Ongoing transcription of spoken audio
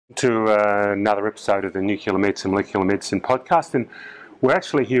To another episode of the Nuclear Medicine, Molecular Medicine podcast, and we're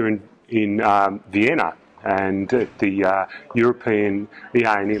actually here in Vienna and at the European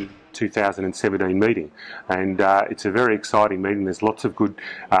EANM 2017 meeting, and it's a very exciting meeting. There's lots of good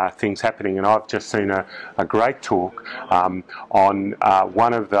things happening, and I've just seen a great talk on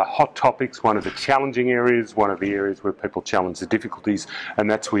one of the hot topics, one of the challenging areas, one of the areas where people challenge the difficulties, and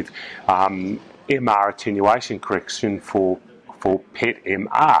that's with MR attenuation correction for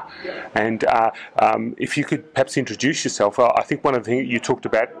PET-MR. And if you could perhaps introduce yourself. I think one of the things you talked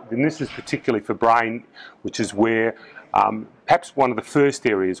about, and this is particularly for brain, which is where perhaps one of the first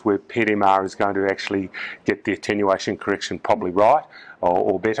areas where PET-MR is going to actually get the attenuation correction probably right,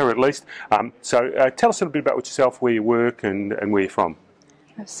 or better at least. So tell us a little bit about yourself, where you work and where you're from.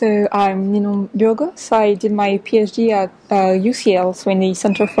 So I'm in Burgos. I did my PhD at UCL, so in the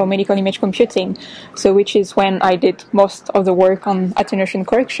Center for Medical Image Computing, so which is when I did most of the work on attenuation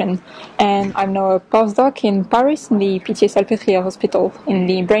correction. And I'm now a postdoc in Paris in the Pitié-Salpêtrière Hospital in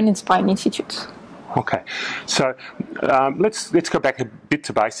the Brain and Spine Institute. Okay, so let's go back a bit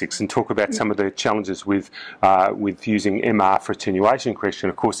to basics and talk about some of the challenges with using MR for attenuation correction.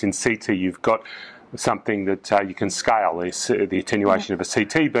 Of course, in CT you've got something that you can scale. The attenuation of a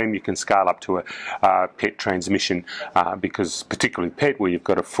CT beam, you can scale up to a PET transmission, because particularly PET, where you've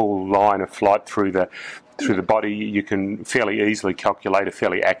got a full line of flight through the body, you can fairly easily calculate a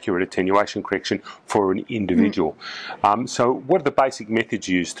fairly accurate attenuation correction for an individual. So what are the basic methods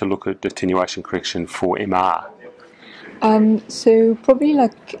used to look at attenuation correction for MR? So probably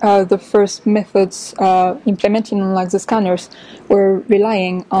the first methods implemented in the scanners were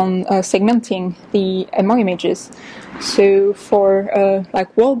relying on segmenting the MR images. So for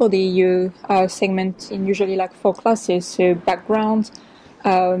whole body, you segment in usually 4 classes: so background,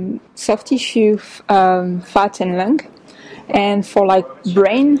 soft tissue, fat, and lung. And for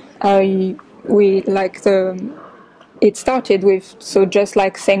brain, it started with just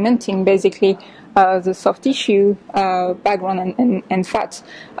segmenting basically the soft tissue, background, and fat.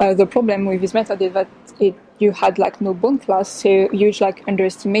 The problem with this method is that you had no bone class, so huge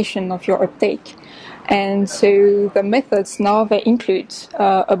underestimation of your uptake. And so the methods now, they include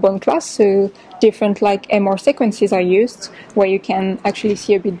a bone class, so different MR sequences are used where you can actually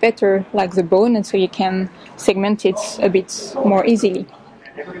see a bit better the bone, and so you can segment it a bit more easily.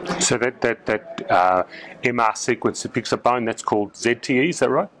 So that MR sequence that picks up bone, that's called ZTE, is that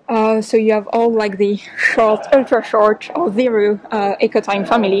right? So you have all the short, ultra short, or zero echo time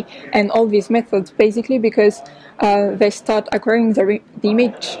family, and all these methods basically because they start acquiring the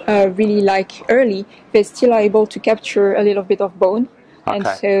image really early. They still are able to capture a little bit of bone. Okay. And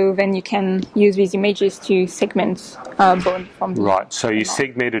so then you can use these images to segment bone from the Right, so you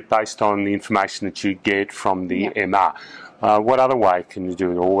segment it based on the information that you get from the MR. What other way can you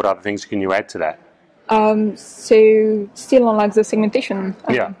do it, or what other things can you add to that? So still on the segmentation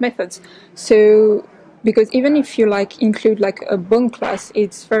methods. So because even if you include a bone class,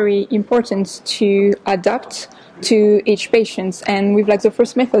 it's very important to adapt to each patient. And with the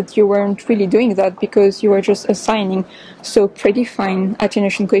first method, you weren't really doing that because you were just assigning predefined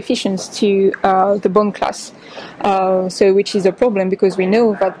attenuation coefficients to the bone class. So which is a problem because we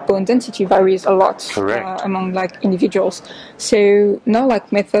know that bone density varies a lot among individuals. So now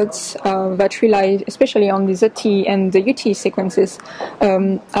methods that rely especially on the ZT and the UT sequences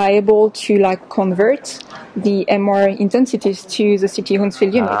are able to convert the MR intensities to the CT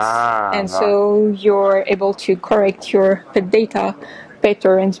Hounsfield units. So you're able to correct your PET data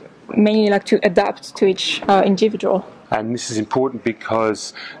better and mainly to adapt to each individual. And this is important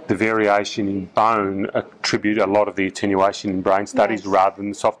because the variation in bone attribute a lot of the attenuation in brain studies rather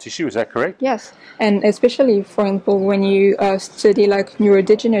than the soft tissue. Is that correct? Yes, and especially, for example, when you study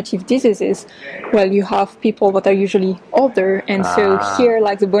neurodegenerative diseases, well, you have people that are usually older, and so here,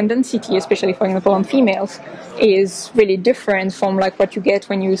 the bone density, especially for example on females, is really different from what you get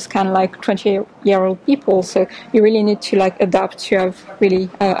when you scan 20-year-old people. So you really need to adapt to have really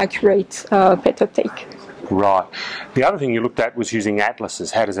accurate PET uptake. Right. The other thing you looked at was using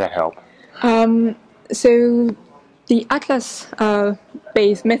atlases. How does that help? So the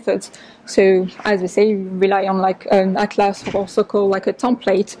atlas-based methods, so as we say, rely on an atlas, or also called a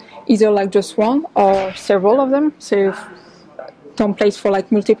template, either just one or several of them. So templates for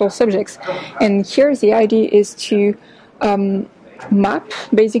multiple subjects. And here the idea is to map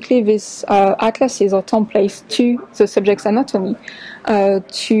basically these atlases or templates to the subject's anatomy,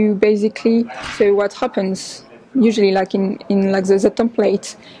 to basically, so what happens usually in the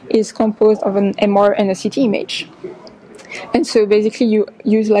template is composed of an MR and a CT image. And so basically you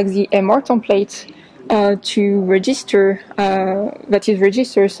use the MR template to register, that is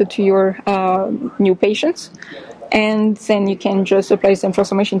registered so to your new patients. And then you can just apply some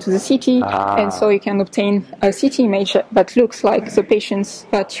transformation to the CT, and so you can obtain a CT image that looks like the patients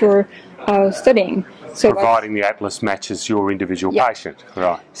that you're studying. So providing the atlas matches your individual patient,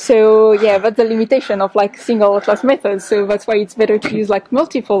 right? So yeah, that's the limitation of like single atlas methods. So that's why it's better to use like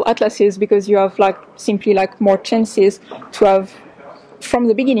multiple atlases, because you have like simply like more chances to have from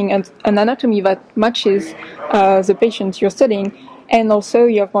the beginning an anatomy that matches the patient you're studying. And also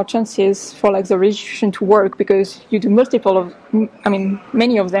you have more chances for like the registration to work, because you do multiple of,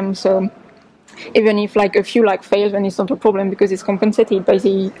 many of them. So even if like a few like fail, then it's not a problem because it's compensated by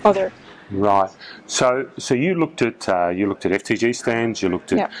the other. Right. So you looked at FTG scans. You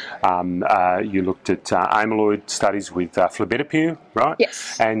looked at amyloid studies with flubenapir, right?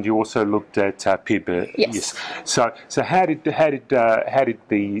 Yes. And you also looked at PIB. Yes. So how did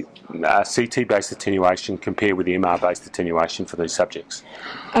the CT-based attenuation compare with the MR-based attenuation for these subjects?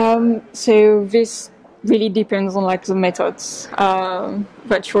 So this really depends on like the methods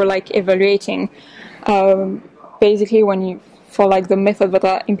that you're like evaluating. Basically, when you for like the method that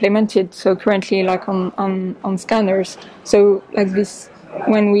are implemented, so currently like on scanners. So like this,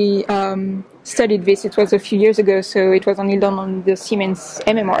 when we studied this, it was a few years ago, so it was only done on the Siemens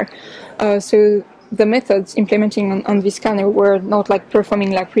MMR. So the methods implementing on this scanner were not like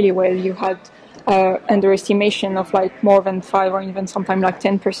performing like really well. You had underestimation of like more than 5 or even sometimes like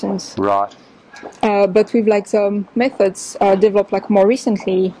 10%. Right. But with like the methods developed like more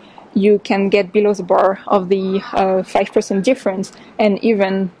recently, you can get below the bar of the 5% difference, and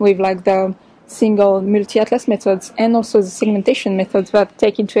even with like the single multi-atlas methods and also the segmentation methods that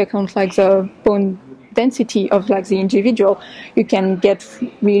take into account like the bone density of like the individual, you can get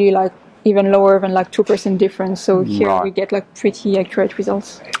really like even lower than like 2% difference. So here we get like pretty accurate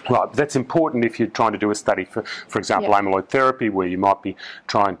results. Right, but that's important if you're trying to do a study for example, amyloid therapy, where you might be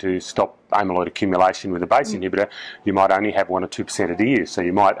trying to stop amyloid accumulation with a BACE inhibitor. You might only have 1 or 2% adhere, so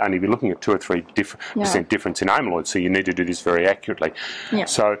you might only be looking at 2 or 3% difference in amyloid. So you need to do this very accurately. Yeah.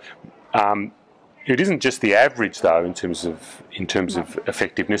 So it isn't just the average though in terms of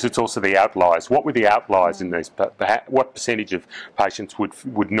effectiveness. It's also the outliers. What were the outliers in these? What percentage of patients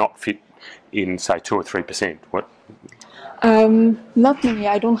would not fit in, say, 2 or 3%? What? Not many.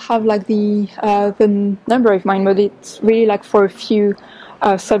 I don't have like the number of mine, but it's really like for a few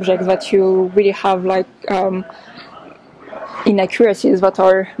subjects that you really have like inaccuracies that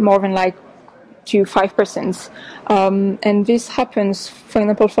are more than like 2-5%. And this happens, for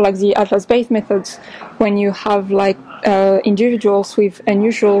example, for like the atlas-based methods, when you have like individuals with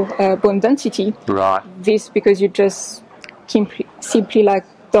unusual bone density. Right. This because you just simply like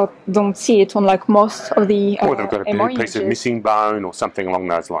don't see it on like most of the or they've got a MR piece of images. missing bone or something along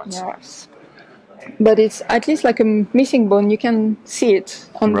those lines. Yes. But it's at least like a missing bone. You can see it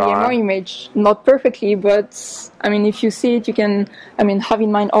on the MR image, not perfectly, but I mean, if you see it, you can, have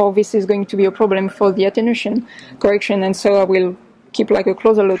in mind, oh, this is going to be a problem for the attenuation correction, and so I will keep like a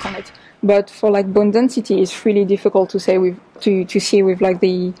closer look on it. But for like bone density, it's really difficult to say to see with like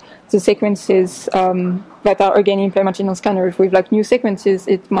the sequences that are again implemented on scanners. With like new sequences,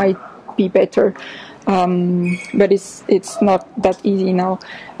 it might be better. But it's not that easy now.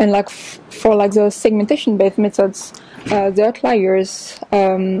 And like for like the segmentation-based methods, the outliers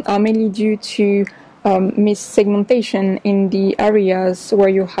are mainly due to missegmentation in the areas where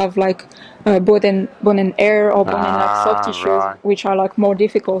you have like bone and hair or bone and like soft tissues, which are like more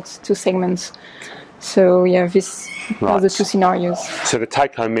difficult to segment. So yeah, these are the two scenarios. So the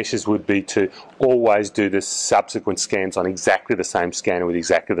take-home message would be to always do the subsequent scans on exactly the same scanner with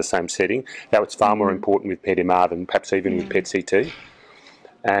exactly the same setting. That was far more important with PET-MR than perhaps even with PET-CT.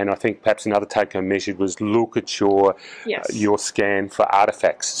 And I think perhaps another take-home message was look at your scan for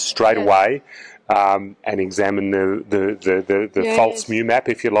artefacts straight away. And examine the false mu map,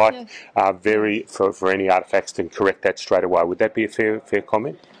 if you like, for any artefacts, and correct that straight away. Would that be a fair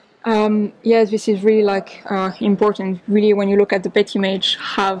comment? Yes, this is really like important. Really, when you look at the PET image,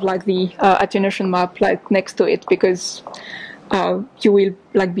 have like the attenuation map like next to it, because you will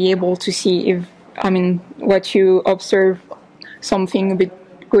like be able to see if what you observe, something a bit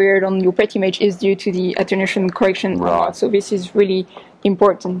weird on your PET image, is due to the attenuation correction or not. So this is really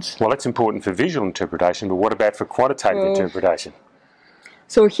important. Well, that's important for visual interpretation, but what about for quantitative interpretation?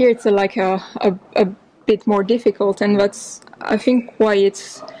 So here it's like a bit more difficult, and that's I think why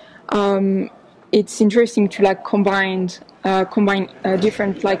it's interesting to like combine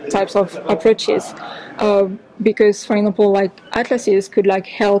different like types of approaches, because for example like atlases could like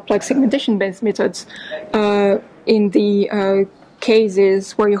help like segmentation based methods in the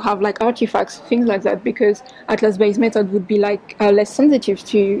cases where you have like artifacts, things like that, because atlas-based method would be like less sensitive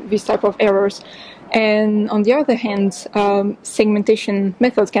to this type of errors. And on the other hand, segmentation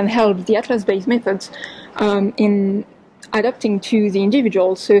methods can help the atlas-based methods in adapting to the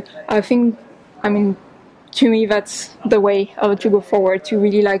individual. So to me, that's the way to go forward, to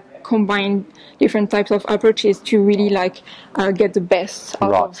really like combine different types of approaches to really like get the best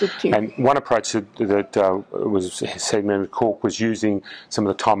out of the two. And one approach that was segmented Cork was using some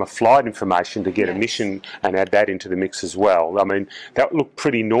of the time of flight information to get a mission and add that into the mix as well. I mean, that looked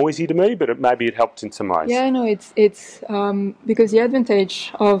pretty noisy to me, but maybe it helped in some ways. Yeah, no, it's because the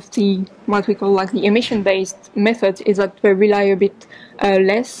advantage of the what we call like the emission-based method is that we rely a bit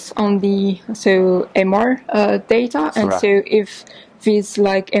less on the MR data, and so if these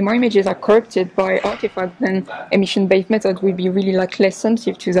like MR images are corrupted by artifacts, then emission-based method will be really like less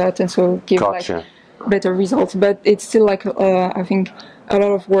sensitive to that, and so give like better results. But it's still like I think a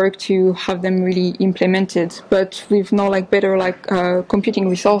lot of work to have them really implemented. But with now like better like computing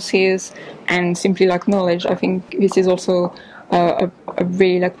resources and simply like knowledge, I think this is also a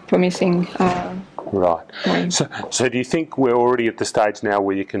really like promising. Right. So do you think we're already at the stage now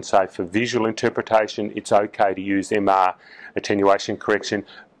where you can say for visual interpretation it's okay to use MR attenuation correction?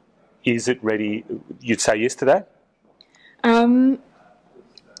 Is it ready? You'd say yes to that?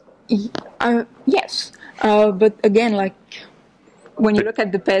 Yes. But again, like when you look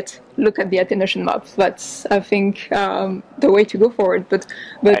at the PET, look at the attenuation map. That's, I think, the way to go forward. But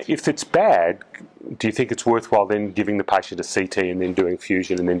if it's bad, do you think it's worthwhile then giving the patient a CT and then doing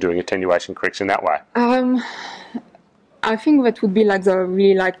fusion and then doing attenuation correction that way? I think that would be like the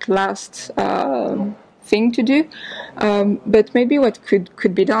really like last thing to do. But maybe what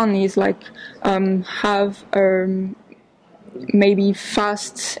could be done is like have maybe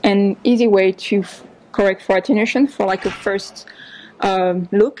fast and easy way to correct for attenuation for like a first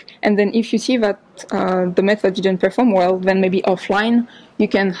look, and then if you see that the method didn't perform well, then maybe offline you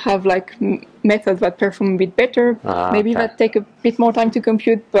can have like methods that perform a bit better, maybe that take a bit more time to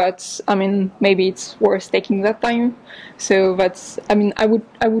compute, but I mean maybe it's worth taking that time. So that's, I mean, I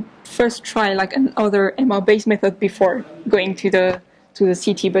would first try like another MR based method before going to the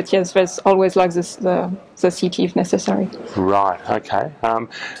CT, but yes, there's always like the CT if necessary. Right. Okay.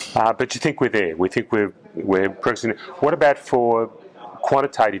 But you think we're there? We think we're progressing. What about for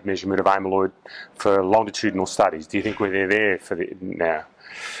quantitative measurement of amyloid for longitudinal studies? Do you think we're there for now?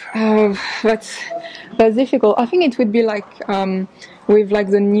 That's difficult. I think it would be like with like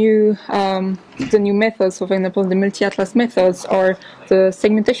the new methods, so for example the multi-atlas methods or the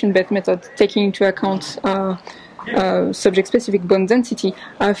segmentation-based method, taking into account subject-specific bone density.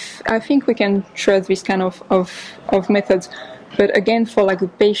 I think we can trust this kind of methods, but again for like the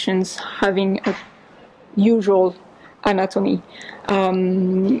patients having a usual anatomy,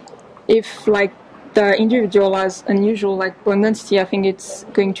 if like the individual has unusual like bone density, I think it's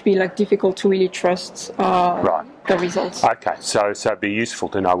going to be like difficult to really trust the results. Okay, so it'd be useful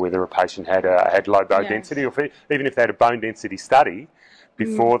to know whether a patient had low bone density, or even if they had a bone density study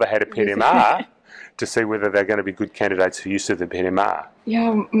before they had a PET-MR, to see whether they're going to be good candidates for use of the PET-MR.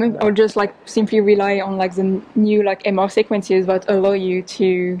 Yeah, or just like simply rely on like the new like MR sequences that allow you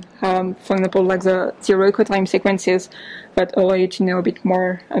to, for example, like the zero echo-time sequences that allow you to know a bit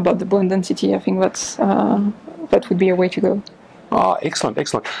more about the bone density. I think that would be a way to go. Oh, excellent,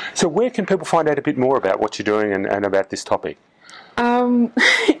 excellent. So where can people find out a bit more about what you're doing and about this topic? Well,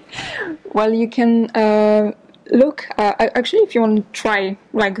 you can look, actually, if you want to try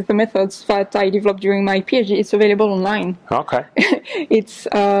like the methods that I developed during my PhD, it's available online. Okay. It's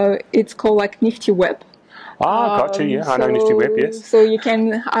called like Nifty Web. Gotcha, yeah, I know Nifty Web, yes. So you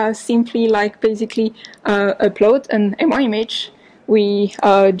can simply like basically upload an MR image. We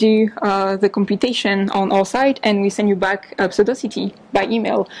do the computation on our site, and we send you back a pseudocity by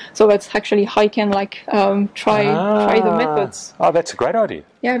email. So that's actually how you can like try the methods. Oh, that's a great idea.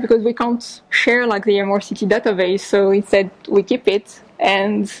 Yeah, because we can't share like the MRCT database, so instead we keep it,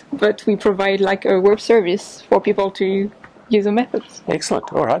 but we provide like a web service for people to use the methods.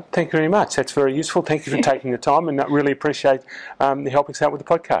 Excellent. All right. Thank you very much. That's very useful. Thank you for taking the time, and I really appreciate helping us out with the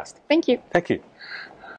podcast. Thank you. Thank you.